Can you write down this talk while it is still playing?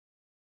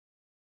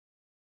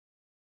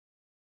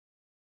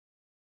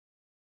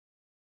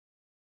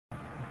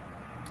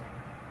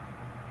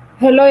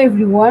Hello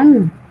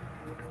everyone.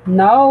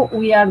 Now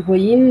we are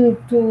going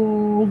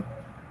to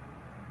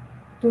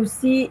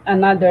see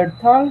another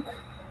talk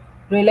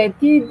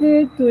related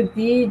to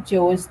the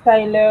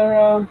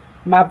Geostyler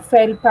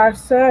Mapfile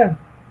Parser.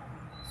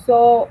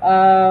 So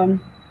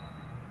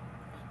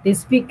the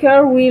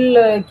speaker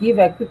will give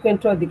a quick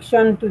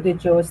introduction to the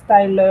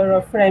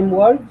Geostyler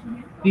framework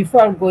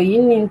before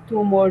going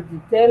into more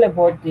detail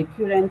about the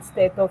current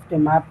state of the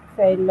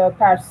Mapfile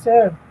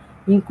Parser,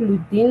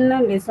 including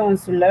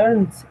lessons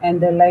learned and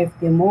the live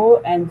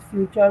demo and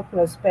future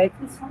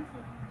prospects.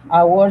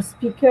 Our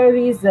speaker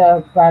is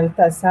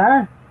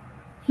Baltasar.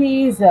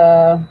 He is,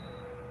 uh,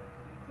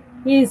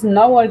 he is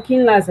now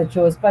working as a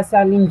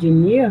geospatial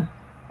engineer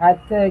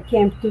at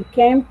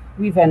camptocamp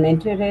with an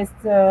interest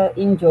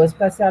in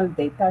geospatial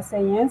data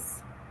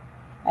science.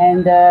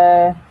 And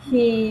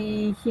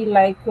he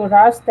like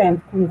Rust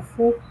and Kung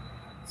Fu.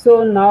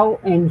 So now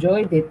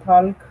enjoy the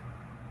talk.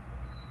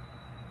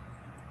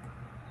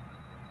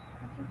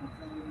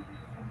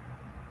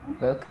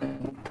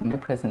 Welcome to my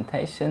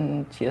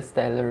presentation,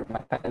 Geostyler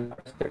Mapfile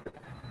Parser.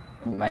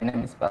 My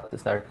name is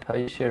Baltasar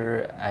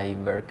Teuscher. I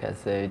work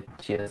as a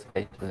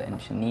geospatial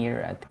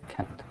engineer at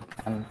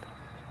camptocamp.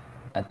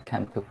 At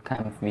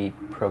camptocamp, we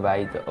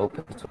provide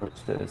open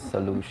source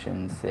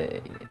solutions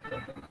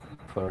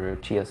for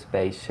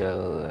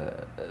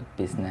geospatial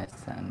business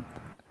and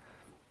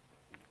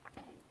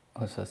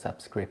also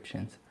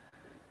subscriptions.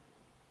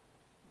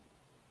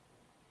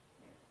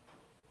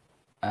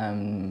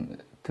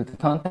 To the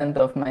content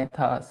of my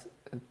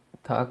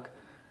talk,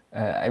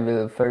 I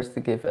will first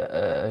give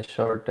a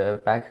short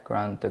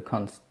background, the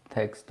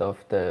context of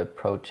the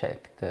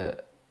project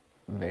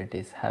where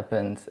this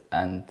happens,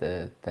 and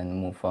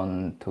then move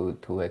on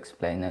to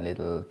explain a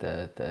little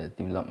the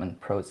development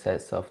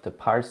process of the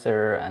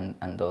parser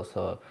and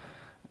also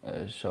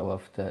show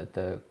off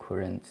the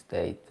current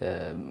state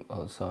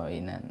also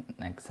in an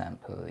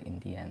example in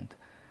the end.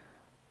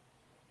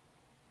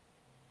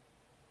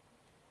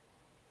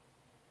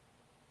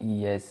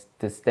 Yes,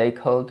 the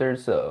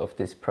stakeholders of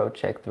this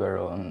project were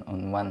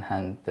on one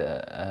hand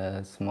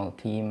a small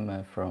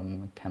team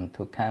from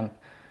camptocamp,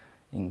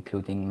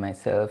 including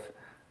myself,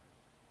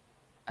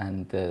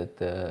 and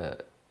the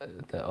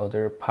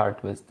other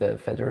part was the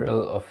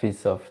Federal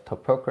Office of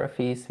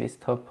Topography,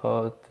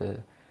 swisstopo,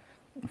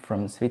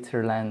 from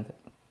Switzerland.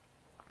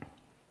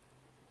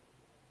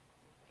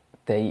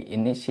 They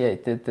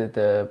initiated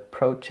the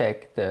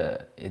project.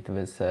 It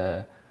was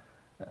a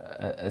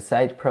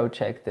side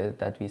project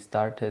that we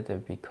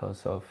started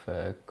because of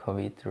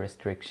COVID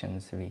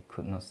restrictions. We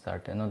could not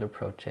start another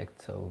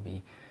project, so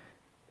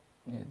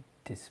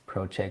this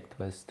project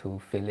was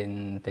to fill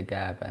in the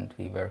gap, and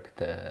we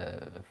worked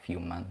a few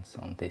months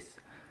on this.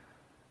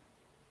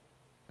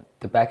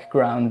 The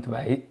background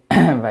why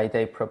why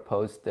they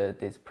proposed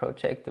this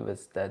project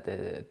was that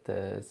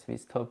the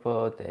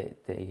swisstopo,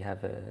 they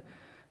have a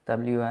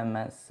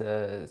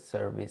WMS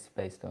service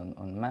based on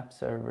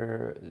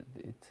MapServer.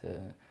 It's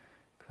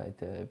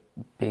quite a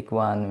big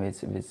one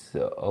with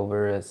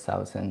over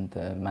 1,000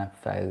 map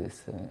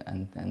files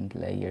and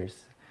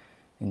layers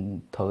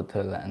in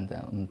total, and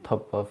on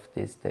top of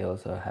this they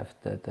also have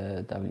the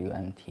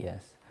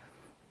WMTS.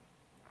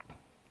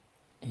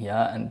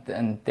 Yeah,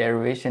 and their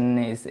vision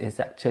is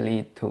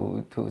actually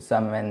to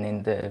someone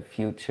in the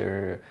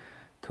future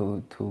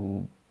to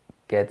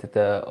get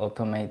the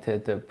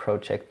automated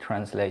project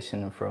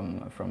translation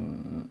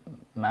from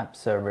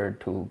MapServer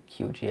to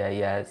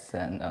QGIS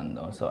and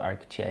also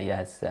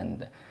ArcGIS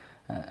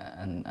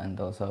and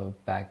also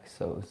back,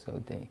 so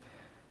they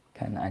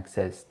can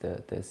access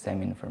the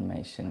same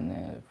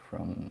information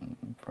from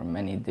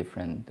many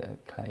different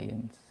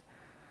clients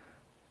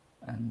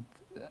and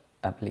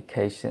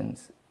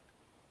applications.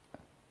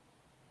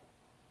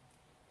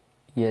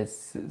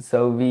 Yes,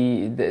 so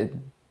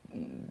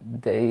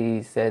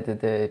they said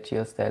that the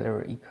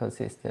Geostyler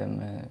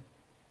ecosystem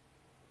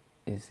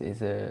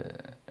is a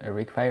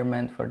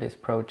requirement for this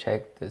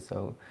project.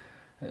 So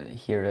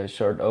here a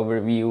short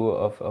overview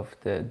of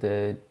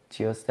the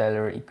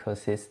Geostyler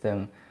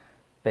ecosystem.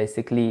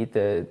 Basically,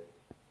 the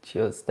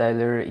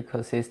Geostyler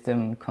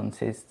ecosystem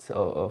consists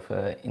of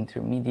an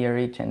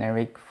intermediary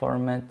generic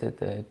format,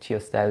 the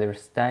Geostyler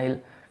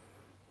style,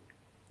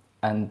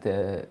 and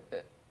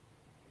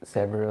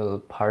several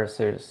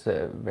parsers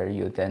where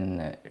you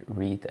then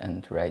read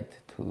and write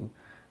to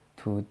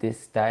this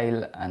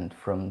style, and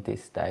from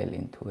this style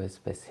into a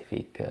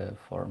specific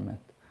format.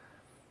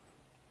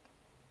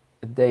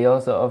 They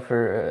also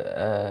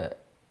offer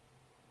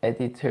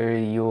editor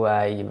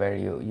UI where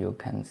you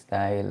can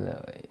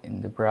style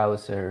in the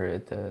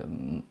browser.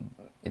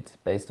 It's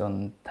based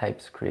on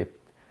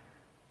TypeScript,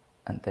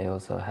 and they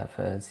also have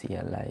a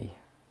CLI.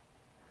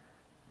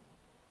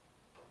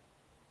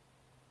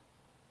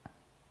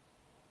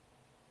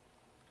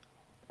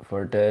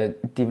 For the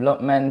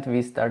development,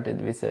 we started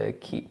with a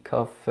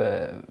kickoff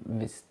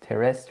with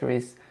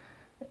Terrestris.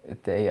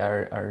 They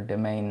are the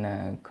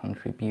main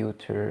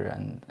contributor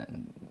and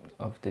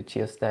of the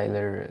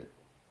Geostyler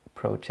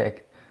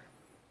project.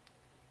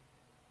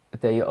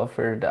 they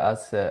offered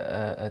us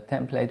a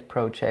template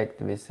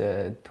project with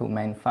two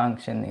main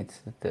functions.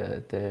 It's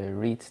the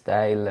read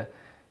style.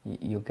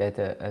 You get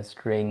a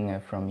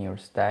string from your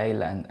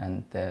style,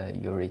 and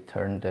you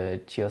return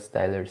the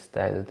Geostyler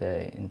style,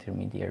 the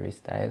intermediary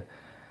style,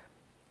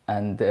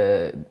 and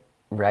the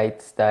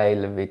write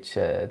style, which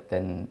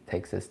then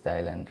takes a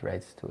style and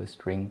writes to a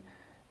string.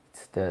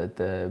 It's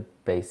the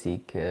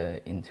basic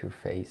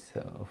interface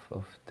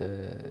of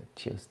the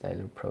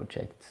Geostyler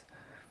projects.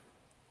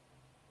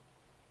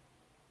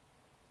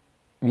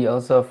 We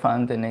also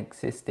found an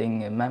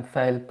existing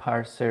Mapfile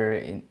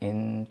parser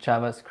in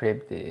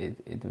JavaScript.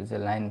 It was a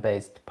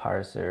line-based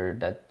parser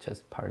that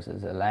just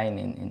parses a line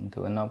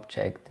into an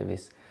object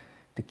with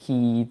the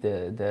key,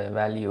 the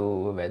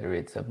value, whether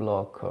it's a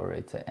block or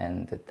it's an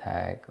end, a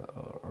tag,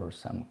 or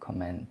some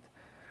comment.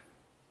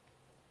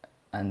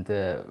 And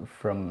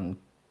from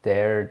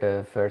there,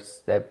 the first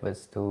step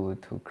was to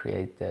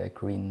create a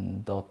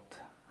green dot.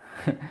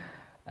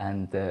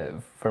 And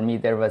for me,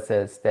 there was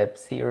a step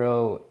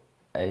 0.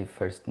 I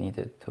first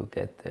needed to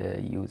get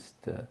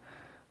used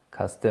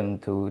custom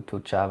to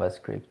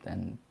JavaScript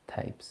and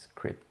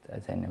TypeScript,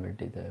 as I never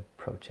did a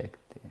project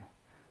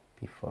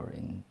before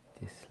in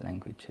these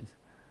languages.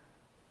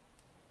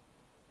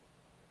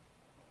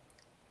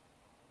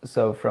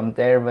 So from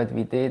there, what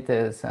we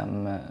did,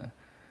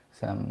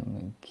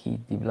 some key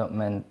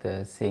development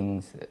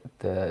things.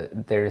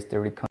 There is the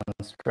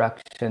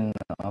reconstruction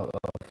of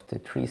the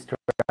tree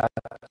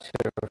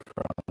structure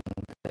from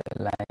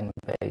the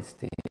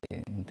line-based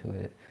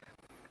into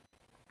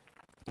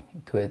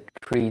a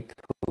tree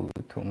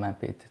to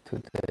map it to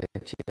the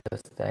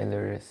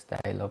Geostyler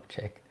style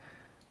object.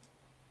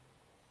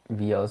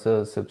 We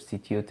also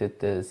substituted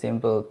the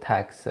symbol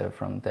tags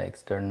from the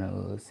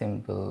external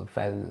symbol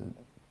file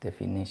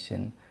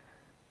definition,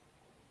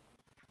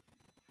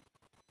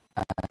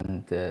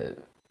 and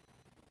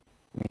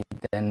we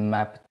then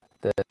mapped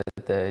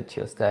the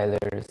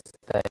Geostyler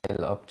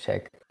style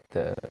object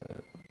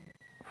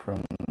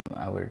from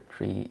our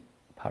tree,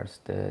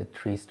 parsed the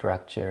tree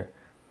structure,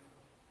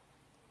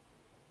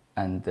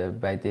 and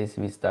by this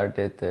we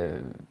started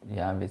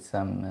with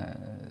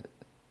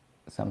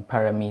some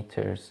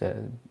parameters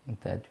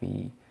that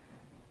we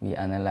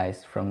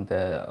analyzed from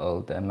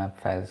all the map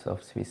files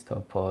of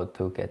swisstopo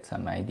to get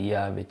some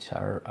idea which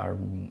are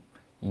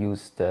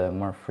used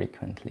more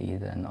frequently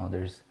than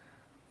others.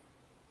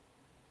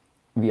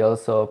 We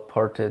also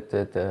ported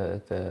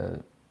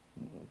the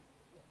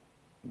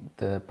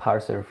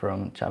parser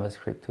from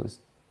JavaScript to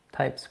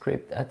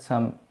TypeScript at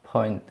some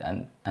point,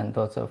 and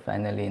also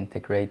finally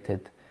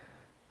integrated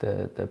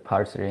the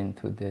parser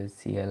into the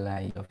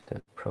CLI of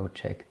the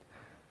project.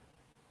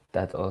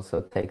 That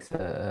also takes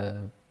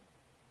a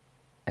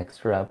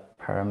extra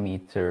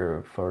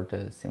parameter for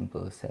the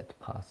symbol set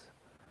path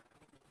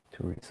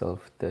to resolve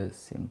the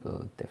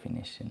symbol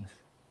definitions.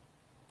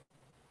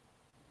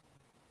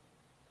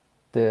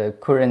 The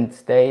current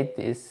state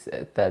is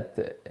that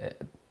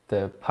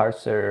the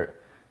parser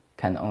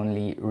can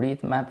only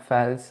read map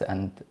files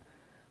and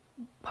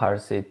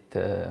parse it,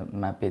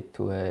 map it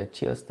to a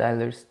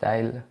Geostyler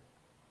style.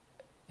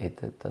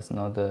 It does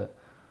not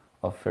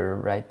offer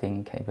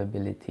writing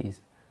capabilities.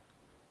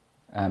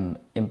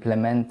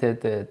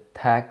 Implemented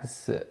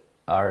tags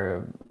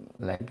are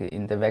like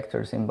in the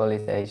vector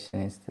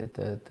symbolization is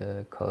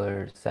the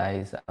color,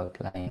 size,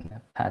 outline,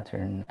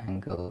 pattern,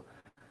 angle,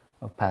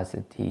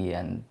 opacity,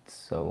 and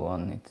so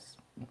on. It's,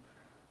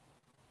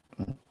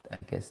 I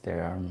guess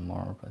there are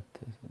more, but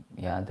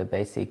yeah, the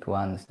basic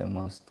ones, the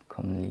most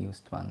commonly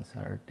used ones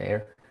are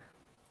there.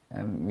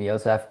 We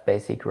also have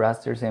basic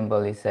raster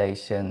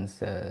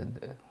symbolizations.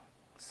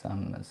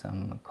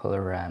 Some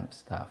color ramp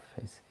stuff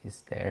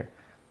is there.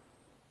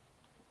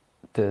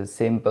 The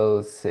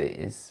symbols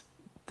is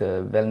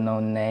the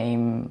well-known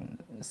name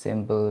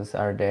symbols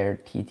are there.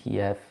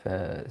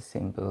 TTF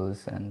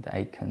symbols and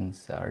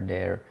icons are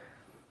there.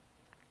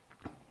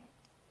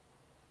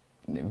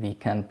 We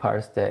can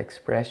parse the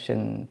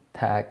expression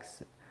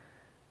tags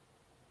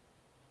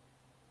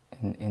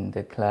in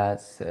the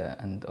class,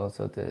 and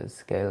also the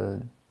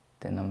scale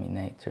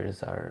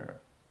denominators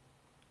are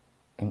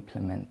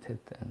implemented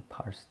and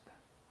parsed.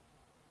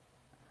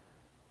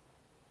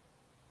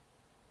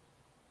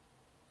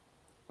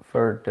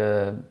 For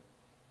the,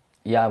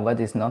 what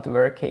is not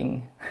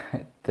working,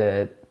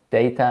 the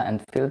data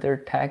and filter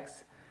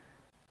tags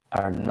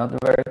are not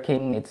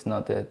working. It's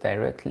not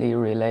directly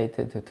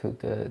related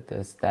to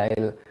the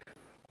style,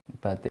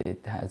 but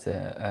it has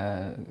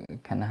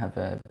can have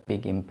a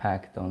big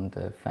impact on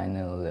the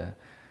final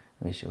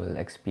visual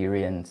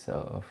experience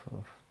of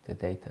the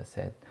data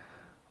set.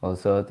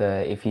 Also,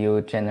 if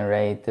you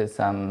generate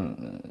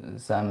some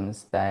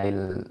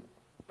style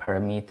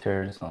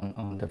parameters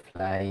on the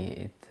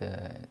fly,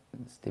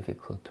 it's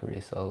difficult to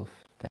resolve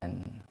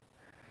then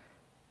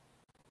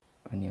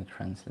when you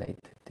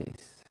translate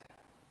this.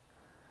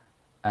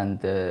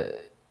 And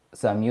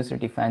some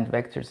user-defined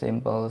vector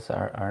symbols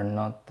are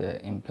not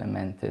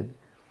implemented.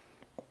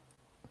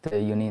 The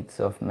units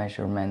of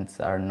measurements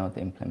are not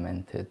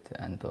implemented,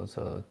 and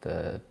also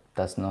the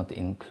does not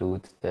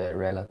include the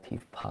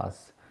relative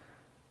path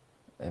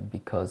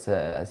because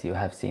as you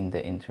have seen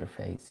the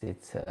interface,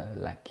 it's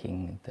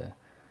lacking the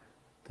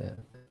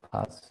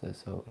path,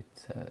 so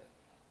it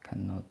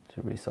cannot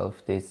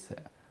resolve this,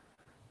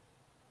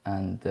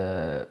 and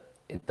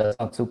it does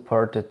not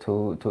support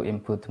to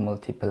input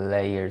multiple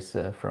layers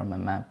from a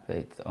map.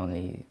 It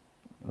only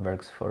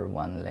works for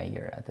one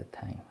layer at a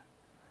time.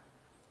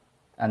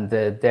 And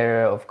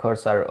there, of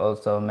course, are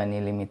also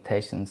many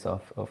limitations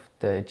of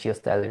the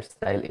Geostyler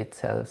style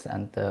itself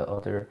and the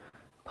other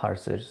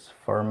parsers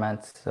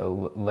formats.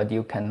 So what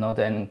you cannot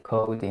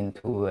encode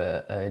into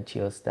a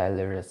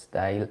Geostyler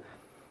style,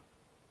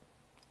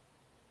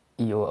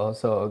 you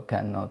also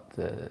cannot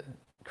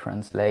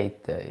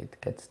translate.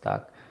 It gets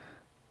stuck.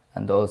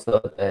 And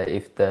also,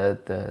 if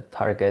the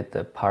target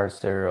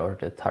parser or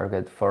the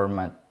target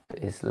format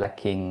is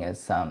lacking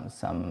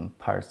some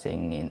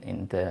parsing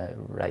in the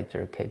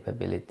writer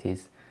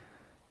capabilities,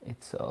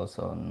 it's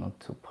also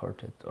not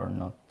supported or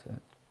not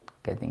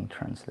getting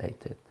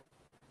translated.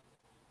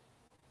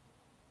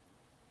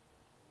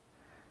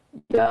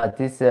 Yeah,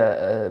 this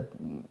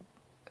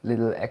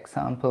little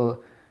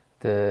example,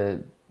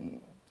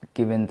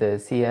 given the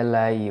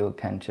CLI, you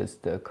can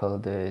just call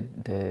the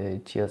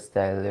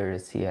Geostyler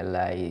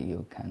CLI.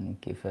 You can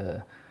give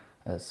a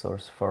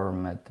source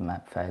format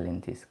map file,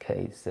 in this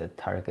case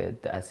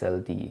target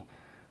SLD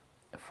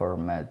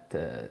format.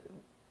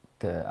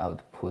 The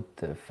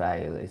output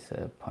file is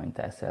a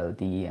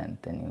 .sld, and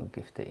then you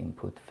give the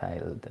input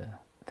file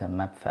the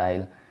map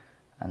file,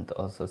 and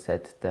also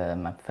set the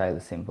map file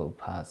symbol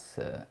path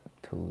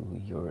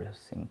to your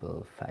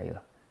symbol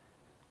file.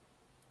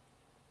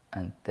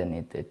 And then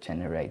it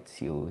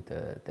generates you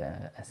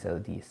the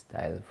SLD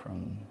style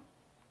from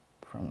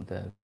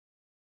the.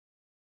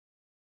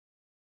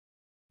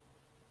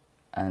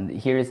 And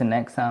here is an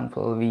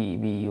example we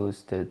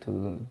used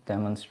to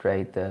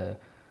demonstrate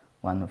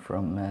one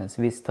from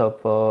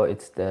swisstopo.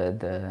 It's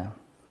the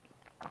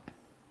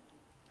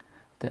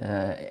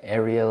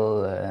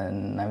aerial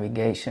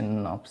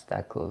navigation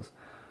obstacles.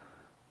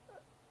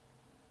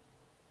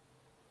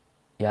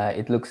 Yeah,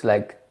 it looks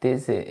like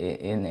this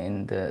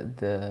in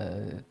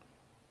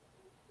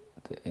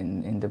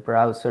the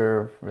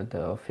browser for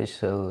the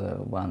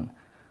official one.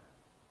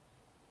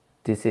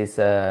 This is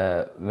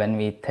when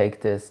we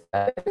take the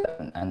style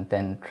and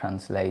then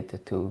translate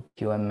it to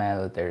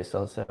QML. There is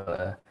also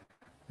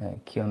a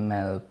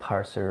QML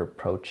parser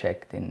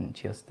project in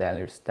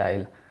Geostyler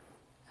style.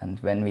 And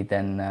when we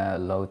then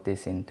load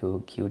this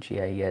into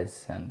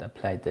QGIS and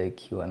apply the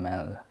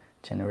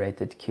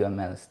generated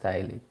QML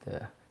style,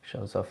 it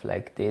shows off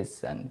like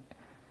this, and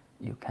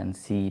you can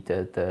see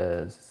that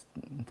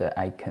the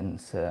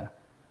icons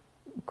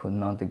could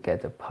not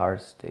get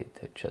parsed.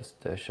 It just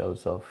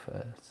shows off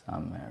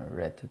some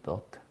red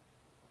dot.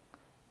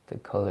 The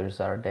colors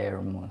are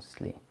there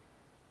mostly.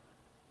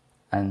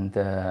 And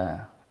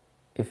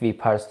if we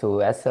parse to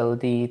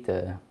SLD,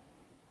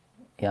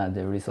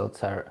 the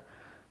results are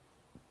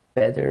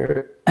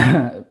better.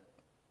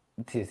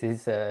 This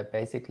is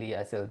basically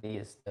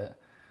SLD is the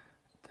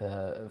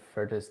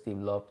furthest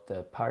developed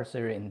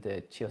parser in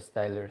the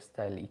Geostyler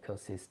style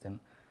ecosystem.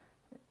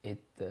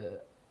 It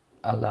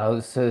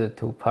allows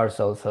to parse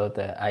also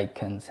the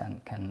icons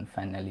and can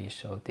finally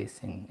show this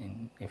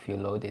if you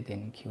load it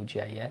in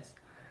QGIS.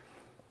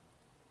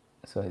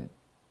 So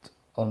it's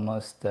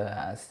almost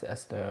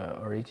as the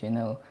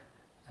original.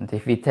 And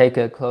if we take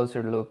a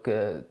closer look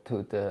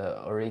to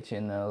the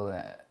original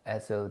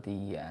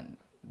SLD and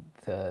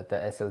the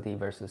SLD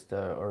versus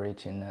the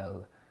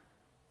original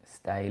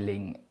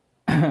styling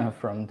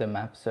from the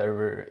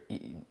MapServer,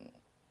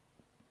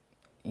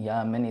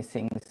 yeah, many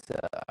things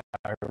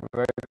are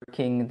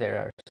working. There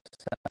are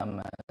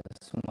some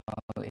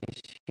small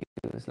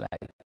issues,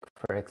 like,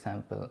 for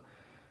example,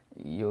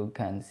 you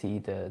can see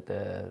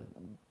the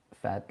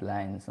fat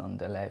lines on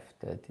the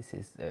left. This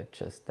is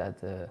just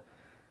that the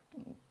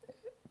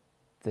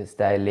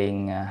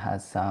styling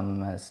has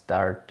some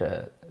start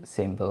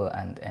symbol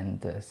and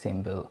end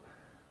symbol,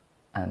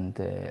 and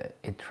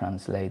it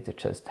translates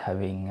just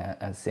having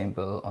a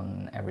symbol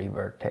on every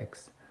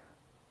vertex.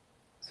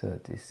 So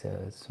this is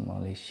a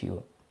small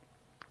issue.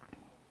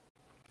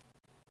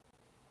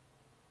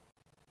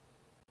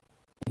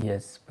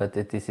 Yes, but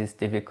this is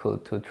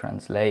difficult to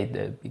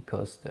translate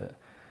because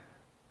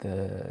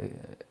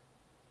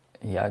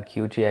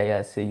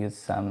QGIS use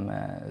some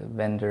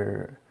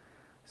vendor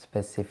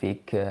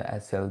specific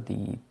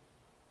SLD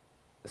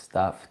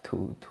stuff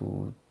to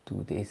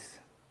do this,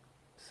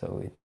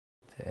 so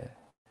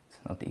it's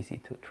not easy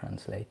to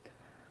translate.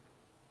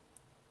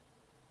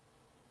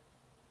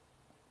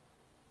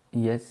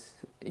 Yes,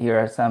 here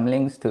are some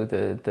links to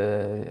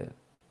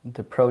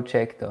the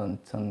project on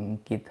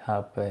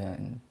GitHub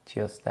and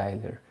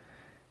Geostyler.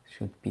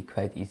 Should be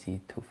quite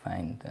easy to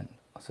find, and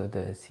also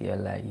the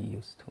CLI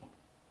used to.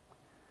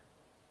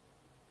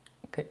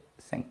 Okay,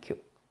 thank you.